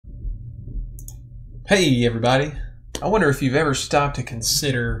Hey everybody, I wonder if you've ever stopped to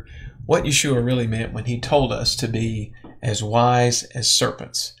consider what Yeshua really meant when he told us to be as wise as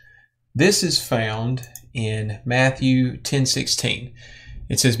serpents. This is found in Matthew 10:16.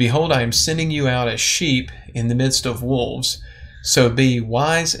 It says, "Behold, I am sending you out as sheep in the midst of wolves, so be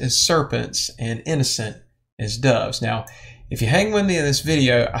wise as serpents and innocent as doves." Now, if you hang with me in this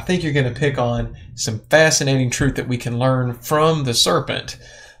video, I think you're going to pick on some fascinating truth that we can learn from the serpent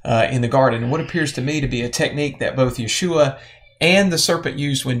in the garden, and what appears to me to be a technique that both Yeshua and the serpent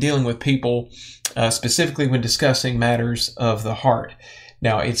used when dealing with people, specifically when discussing matters of the heart.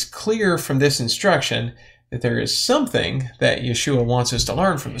 Now, it's clear from this instruction that there is something that Yeshua wants us to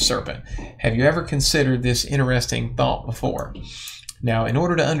learn from the serpent. Have you ever considered this interesting thought before? Now, in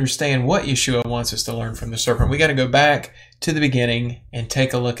order to understand what Yeshua wants us to learn from the serpent, we got to go back to the beginning and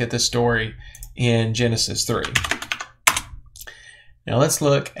take a look at the story in Genesis 3. Now let's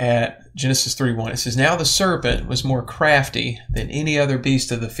look at Genesis 3:1. It says, "Now the serpent was more crafty than any other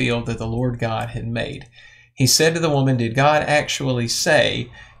beast of the field that the Lord God had made. He said to the woman, 'Did God actually say,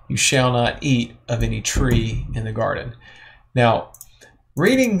 you shall not eat of any tree in the garden?'" Now,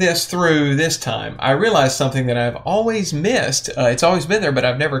 reading this through this time, I realized something that I've always missed. It's always been there, but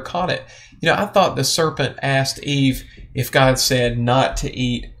I've never caught it. I thought the serpent asked Eve if God said not to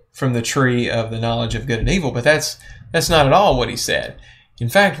eat from the tree of the knowledge of good and evil, but that's not at all what he said. In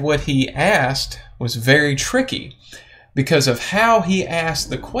fact, what he asked was very tricky. Because of how he asked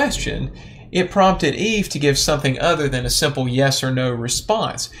the question, it prompted Eve to give something other than a simple yes or no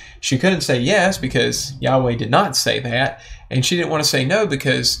response. She couldn't say yes because Yahweh did not say that, and she didn't want to say no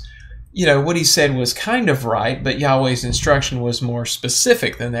because, what he said was kind of right, but Yahweh's instruction was more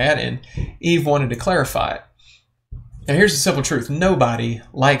specific than that, and Eve wanted to clarify it. Now here's the simple truth. Nobody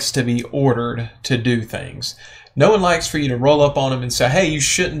likes to be ordered to do things. No one likes for you to roll up on them and say, "Hey, you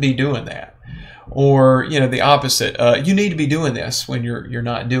shouldn't be doing that." Or, the opposite. You need to be doing this when you're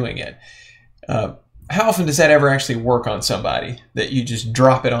not doing it. How often does that ever actually work on somebody, that you just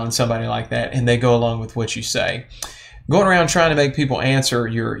drop it on somebody like that and they go along with what you say? Going around trying to make people answer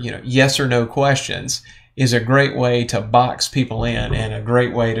your yes or no questions is a great way to box people in and a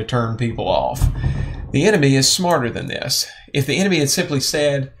great way to turn people off. The enemy is smarter than this. If the enemy had simply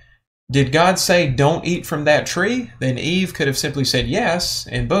said, "Did God say don't eat from that tree?" then Eve could have simply said yes,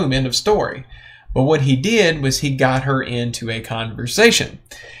 and boom, end of story. But what he did was he got her into a conversation.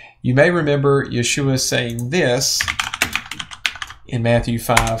 You may remember Yeshua saying this in Matthew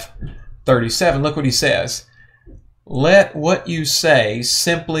 5:37. Look what he says. "Let what you say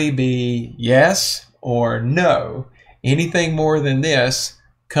simply be yes or no. Anything more than this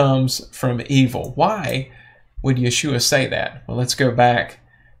comes from evil." Why would Yeshua say that? Well, let's go back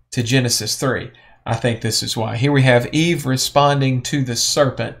to Genesis 3. I think this is why. Here we have Eve responding to the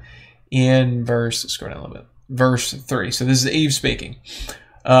serpent in scroll down a little bit, verse 3. So this is Eve speaking.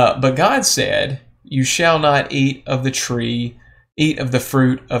 "But God said, you shall not eat of the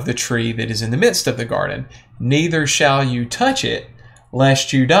fruit of the tree that is in the midst of the garden, neither shall you touch it,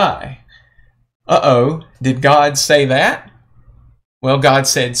 lest you die." Uh-oh, did God say that? Well, God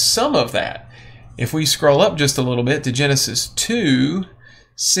said some of that. If we scroll up just a little bit to Genesis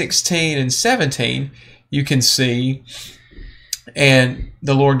 2:16 and 17, you can see, "And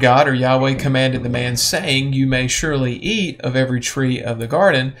the Lord God," or Yahweh, "commanded the man, saying, you may surely eat of every tree of the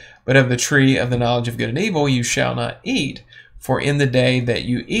garden, but of the tree of the knowledge of good and evil you shall not eat, for in the day that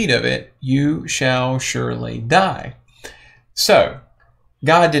you eat of it, you shall surely die." So,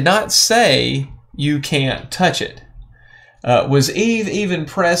 God did not say you can't touch it. Was Eve even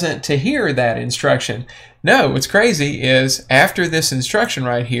present to hear that instruction? No. What's crazy is after this instruction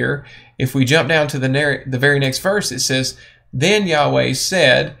right here, if we jump down to the very next verse, it says, "Then Yahweh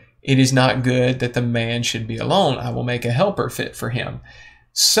said, it is not good that the man should be alone. I will make a helper fit for him."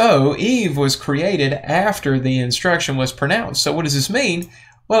 So Eve was created after the instruction was pronounced. So what does this mean?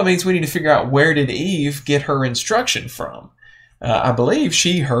 Well, it means we need to figure out, where did Eve get her instruction from? I believe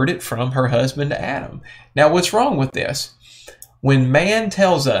she heard it from her husband Adam. Now, what's wrong with this? When man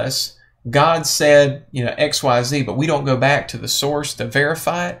tells us God said, X, Y, Z, but we don't go back to the source to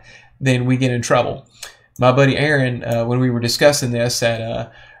verify it, then we get in trouble. My buddy Aaron, when we were discussing this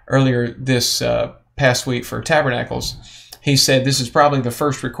earlier this past week for Tabernacles, he said this is probably the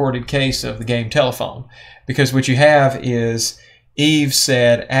first recorded case of the game telephone, because what you have is Eve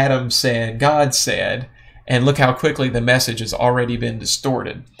said, Adam said, God said, and look how quickly the message has already been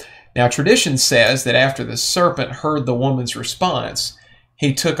distorted. Now, tradition says that after the serpent heard the woman's response,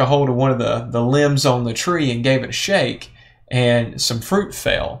 he took a hold of one of the limbs on the tree and gave it a shake, and some fruit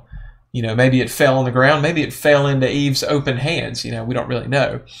fell. Maybe it fell on the ground. Maybe it fell into Eve's open hands. We don't really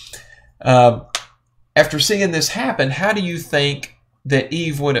know. after seeing this happen, how do you think that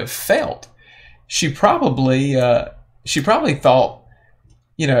Eve would have felt? She probably thought,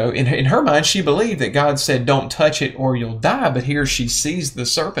 you know, in her mind, she believed that God said, don't touch it or you'll die. But here she sees the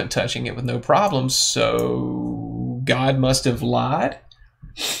serpent touching it with no problems. So God must have lied.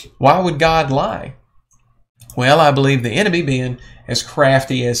 Why would God lie? Well, I believe the enemy, being as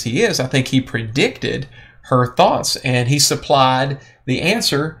crafty as he is, I think he predicted her thoughts and he supplied the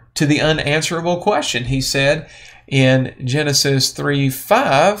answer to the unanswerable question. He said in Genesis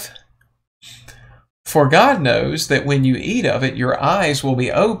 3:5, for God knows that when you eat of it, your eyes will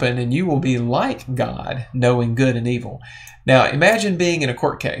be open and you will be like God, knowing good and evil. Now, imagine being in a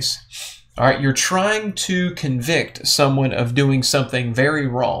court case. All right, you're trying to convict someone of doing something very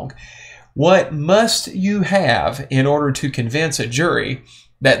wrong. What must you have in order to convince a jury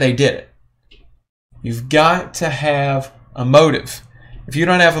that they did it? You've got to have a motive. If you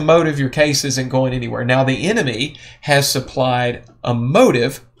don't have a motive, your case isn't going anywhere. Now, the enemy has supplied a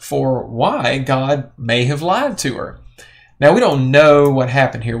motive for why God may have lied to her. Now, we don't know what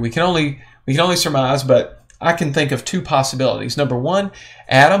happened here. We can only surmise, but I can think of two possibilities. Number one,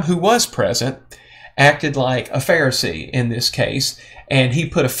 Adam, who was present, acted like a Pharisee in this case, and he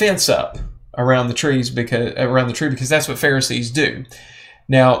put a fence up around the tree because that's what Pharisees do.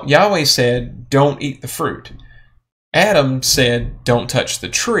 Now, Yahweh said, don't eat the fruit. Adam said, don't touch the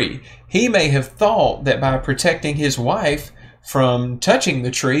tree. He may have thought that by protecting his wife from touching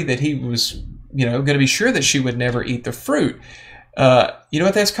the tree that he was, going to be sure that she would never eat the fruit. You know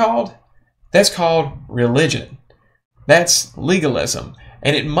what that's called? That's called religion. That's legalism.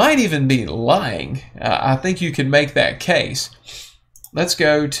 And it might even be lying. I think you could make that case. Let's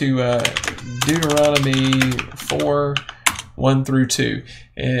go to Deuteronomy 4, 1 through 2.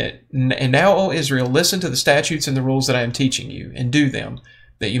 And now, O Israel, listen to the statutes and the rules that I am teaching you, and do them,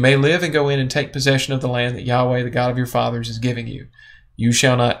 that you may live and go in and take possession of the land that Yahweh, the God of your fathers, is giving you. You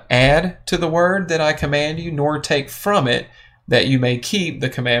shall not add to the word that I command you, nor take from it, that you may keep the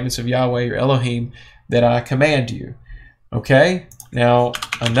commandments of Yahweh, your Elohim, that I command you. Okay? Now,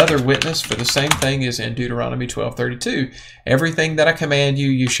 another witness for the same thing is in Deuteronomy 12:32. Everything that I command you,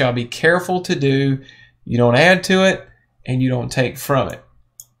 you shall be careful to do. You don't add to it, and you don't take from it.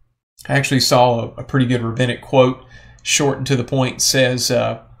 I actually saw a pretty good rabbinic quote, short and to the point, says,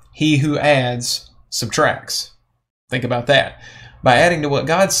 he who adds subtracts. Think about that. By adding to what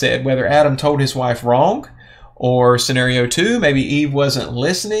God said, whether Adam told his wife wrong, or scenario 2, maybe Eve wasn't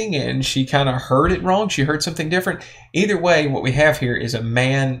listening and she kind of heard it wrong. She heard something different. Either way, what we have here is a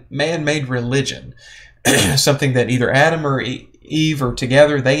man-made religion, something that either Adam or Eve or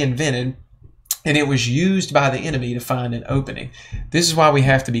together they invented, and it was used by the enemy to find an opening. This is why we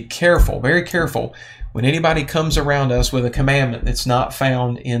have to be careful, very careful, when anybody comes around us with a commandment that's not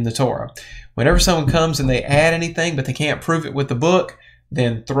found in the Torah. Whenever someone comes and they add anything but they can't prove it with the book,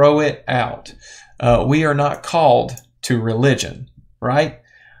 then throw it out. We are not called to religion, right?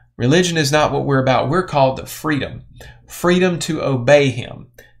 Religion is not what we're about. We're called to freedom. Freedom to obey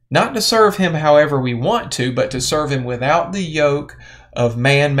Him. Not to serve Him however we want to, but to serve Him without the yoke of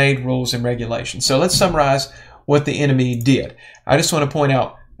man-made rules and regulations. So let's summarize what the enemy did. I just want to point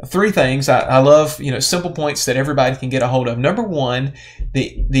out 3 things. I love, simple points that everybody can get a hold of. Number 1,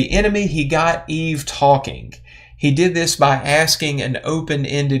 the enemy, he got Eve talking. He did this by asking an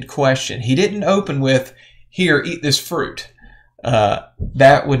open-ended question. He didn't open with, here, eat this fruit.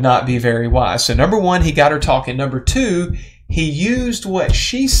 That would not be very wise. So number 1, he got her talking. Number 2, he used what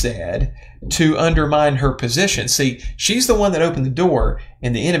she said to undermine her position. See, she's the one that opened the door,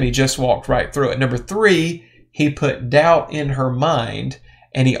 and the enemy just walked right through it. Number 3, he put doubt in her mind,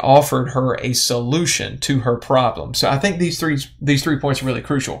 and he offered her a solution to her problem. So I think these three points are really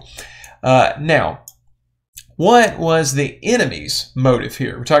crucial. Now, what was the enemy's motive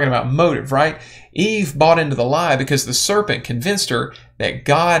here? We're talking about motive, right? Eve bought into the lie because the serpent convinced her that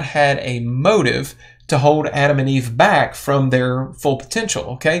God had a motive to hold Adam and Eve back from their full potential,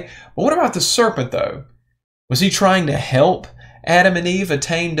 okay? But what about the serpent, though? Was he trying to help Adam and Eve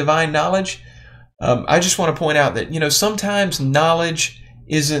attain divine knowledge? I just want to point out that, sometimes knowledge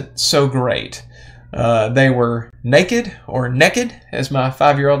isn't so great. They were naked, or naked, as my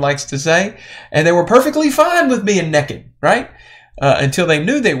 5-year-old likes to say, and they were perfectly fine with being naked, right? Until they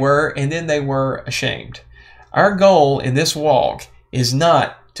knew they were, and then they were ashamed. Our goal in this walk is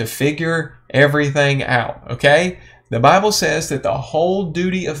not to figure everything out, okay? The Bible says that the whole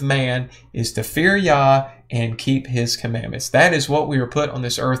duty of man is to fear Yah and keep His commandments. That is what we were put on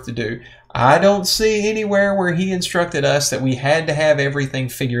this earth to do. I don't see anywhere where He instructed us that we had to have everything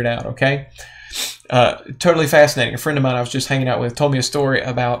figured out, okay? Totally fascinating. A friend of mine I was just hanging out with told me a story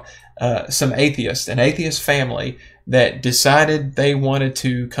about some atheists, an atheist family that decided they wanted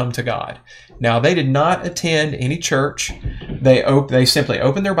to come to God. Now, they did not attend any church. They simply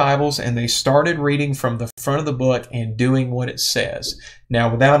opened their Bibles and they started reading from the front of the book and doing what it says.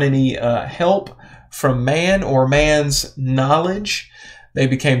 Now, without any help from man or man's knowledge, they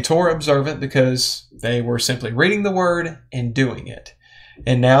became Torah observant because they were simply reading the Word and doing it.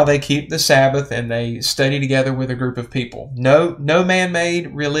 And now they keep the Sabbath and they study together with a group of people. No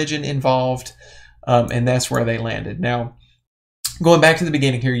man-made religion involved, and that's where they landed. Now, going back to the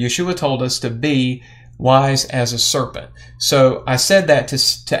beginning here, Yeshua told us to be wise as a serpent. So I said that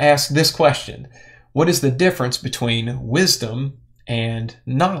to ask this question: what is the difference between wisdom and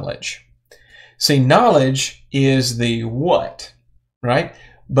knowledge? See, knowledge is the what, right?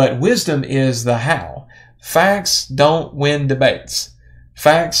 But wisdom is the how. Facts don't win debates.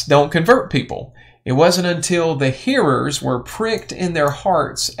 Facts don't convert people. It wasn't until the hearers were pricked in their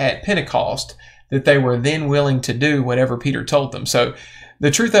hearts at Pentecost that they were then willing to do whatever Peter told them. So the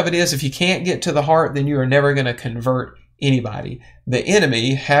truth of it is, if you can't get to the heart, then you are never going to convert anybody. The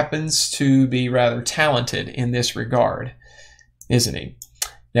enemy happens to be rather talented in this regard, isn't he?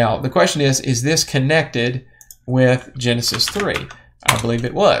 Now, the question is this connected with Genesis 3? I believe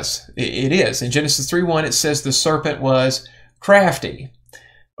it was. It is. In Genesis 3:1, it says the serpent was crafty.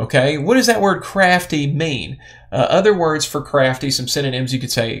 Okay, what does that word crafty mean? Other words for crafty, some synonyms, you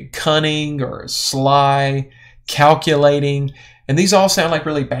could say cunning or sly, calculating, and these all sound like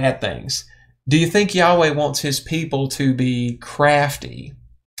really bad things. Do you think Yahweh wants his people to be crafty?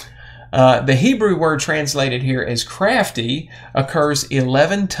 The Hebrew word translated here as crafty occurs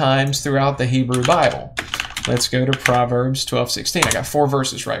 11 times throughout the Hebrew Bible. Let's go to Proverbs 12:16. I got 4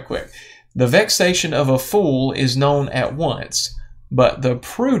 verses right quick. The vexation of a fool is known at once, but the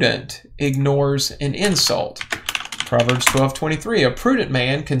prudent ignores an insult. Proverbs 12:23. A prudent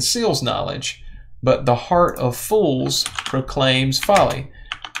man conceals knowledge, but the heart of fools proclaims folly.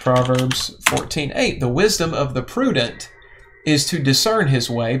 Proverbs 14:8. The wisdom of the prudent is to discern his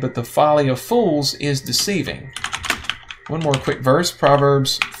way, but the folly of fools is deceiving. One more quick verse,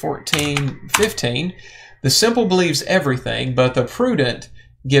 Proverbs 14:15. The simple believes everything, but the prudent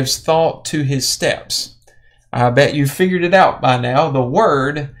gives thought to his steps. I bet you figured it out by now. The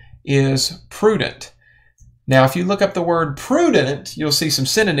word is prudent. Now, if you look up the word prudent, you'll see some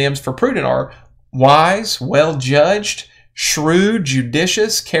synonyms for prudent are wise, well-judged, shrewd,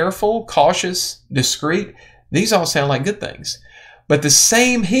 judicious, careful, cautious, discreet. These all sound like good things. But the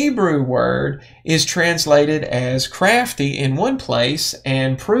same Hebrew word is translated as crafty in one place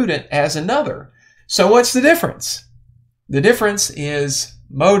and prudent as another. So what's the difference? The difference is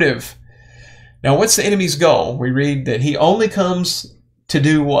motive. Now, what's the enemy's goal? We read that he only comes to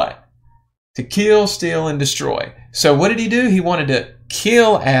do what? To kill, steal, and destroy. So what did he do? He wanted to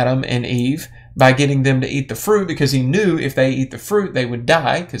kill Adam and Eve by getting them to eat the fruit because he knew if they eat the fruit, they would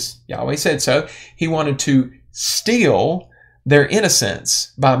die because Yahweh said so. He wanted to steal their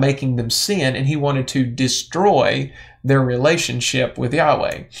innocence by making them sin, and he wanted to destroy their relationship with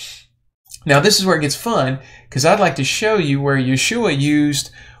Yahweh. Now, this is where it gets fun because I'd like to show you where Yeshua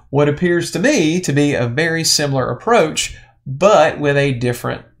used what appears to me to be a very similar approach, but with a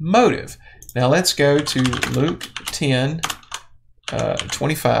different motive. Now, let's go to Luke 10,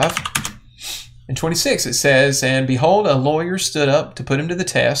 25 and 26. It says, "And behold, a lawyer stood up to put him to the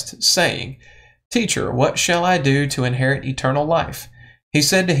test, saying, 'Teacher, what shall I do to inherit eternal life?' He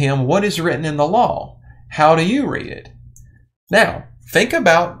said to him, 'What is written in the law? How do you read it?'" Now, think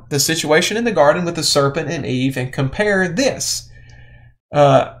about the situation in the garden with the serpent and Eve and compare this.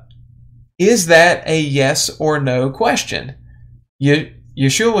 Is that a yes or no question?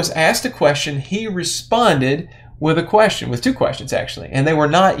 Yeshua was asked a question. He responded with a question, with 2 questions actually, and they were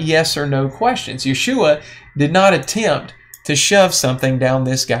not yes or no questions. Yeshua did not attempt to shove something down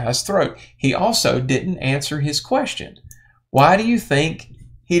this guy's throat. He also didn't answer his question. Why do you think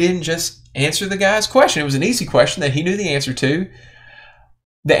he didn't just answer the guy's question? It was an easy question that he knew the answer to.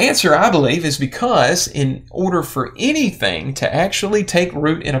 The answer, I believe, is because in order for anything to actually take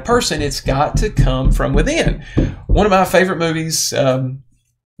root in a person, it's got to come from within. One of my favorite movies,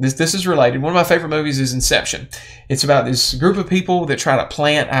 this is related. One of my favorite movies is Inception. It's about this group of people that try to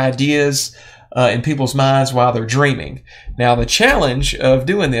plant ideas in people's minds while they're dreaming. Now, the challenge of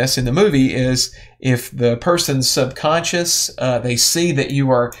doing this in the movie is if the person's subconscious, they see that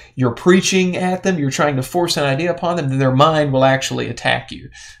you're preaching at them, you're trying to force an idea upon them, then their mind will actually attack you.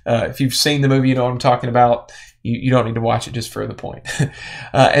 If you've seen the movie, you know what I'm talking about. you don't need to watch it just for the point.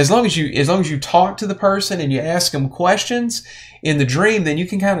 As long as you talk to the person and you ask them questions in the dream, then you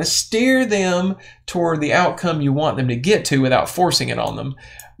can kind of steer them toward the outcome you want them to get to without forcing it on them.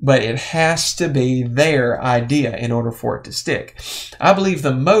 But it has to be their idea in order for it to stick. I believe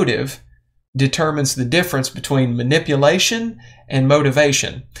the motive determines the difference between manipulation and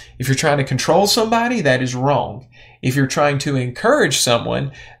motivation. If you're trying to control somebody, that is wrong. If you're trying to encourage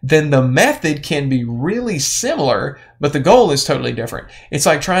someone, then the method can be really similar, but the goal is totally different. It's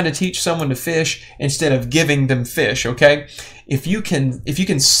like trying to teach someone to fish instead of giving them fish, okay? If you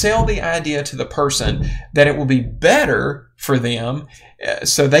can sell the idea to the person that it will be better for them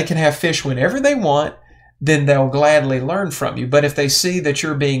so they can have fish whenever they want, then they'll gladly learn from you. But if they see that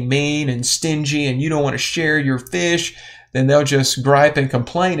you're being mean and stingy and you don't want to share your fish, then they'll just gripe and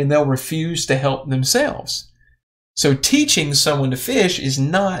complain and they'll refuse to help themselves. So teaching someone to fish is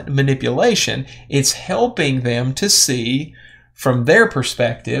not manipulation. It's helping them to see from their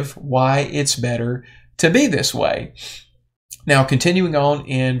perspective why it's better to be this way. Now, continuing on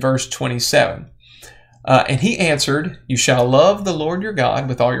in verse 27. And he answered, "You shall love the Lord your God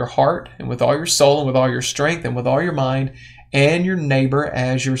with all your heart and with all your soul and with all your strength and with all your mind, and your neighbor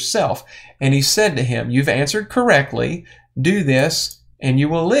as yourself." And he said to him, "You've answered correctly. Do this and you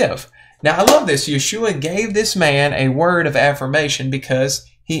will live." Now, I love this. Yeshua gave this man a word of affirmation because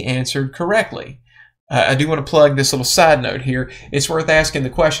he answered correctly. I do want to plug this little side note here. It's worth asking the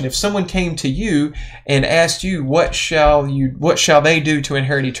question, if someone came to you and asked you, what shall they do to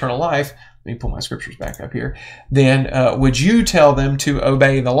inherit eternal life? Let me pull my scriptures back up here. Then would you tell them to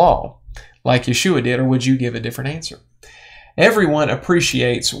obey the law like Yeshua did, or would you give a different answer? Everyone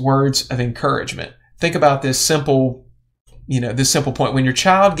appreciates words of encouragement. Think about this simple point. When your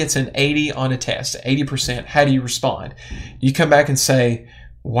child gets an 80 on a test, 80%, how do you respond? You come back and say,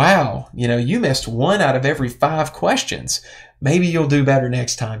 "Wow, you missed 1 out of every 5 questions. Maybe you'll do better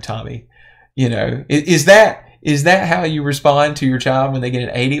next time, Tommy." Is that how you respond to your child when they get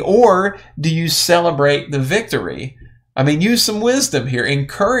an 80? Or do you celebrate the victory? I mean, use some wisdom here.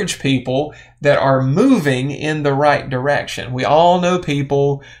 Encourage people that are moving in the right direction. We all know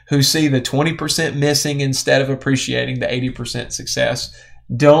people who see the 20% missing instead of appreciating the 80% success.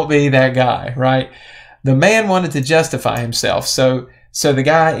 Don't be that guy, right? The man wanted to justify himself. So the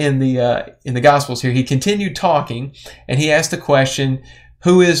guy in the Gospels here, he continued talking and he asked the question,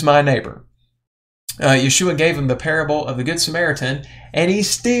 "Who is my neighbor?" Yeshua gave him the parable of the Good Samaritan, and he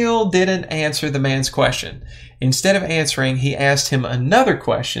still didn't answer the man's question. Instead of answering, he asked him another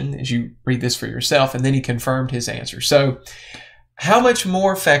question, as you read this for yourself, and then he confirmed his answer. So, how much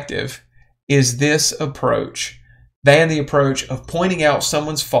more effective is this approach than the approach of pointing out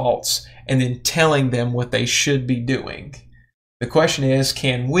someone's faults and then telling them what they should be doing? The question is,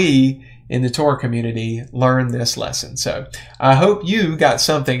 can we in the Torah community learn this lesson? So I hope you got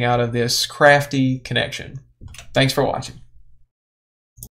something out of this crafty connection. Thanks for watching.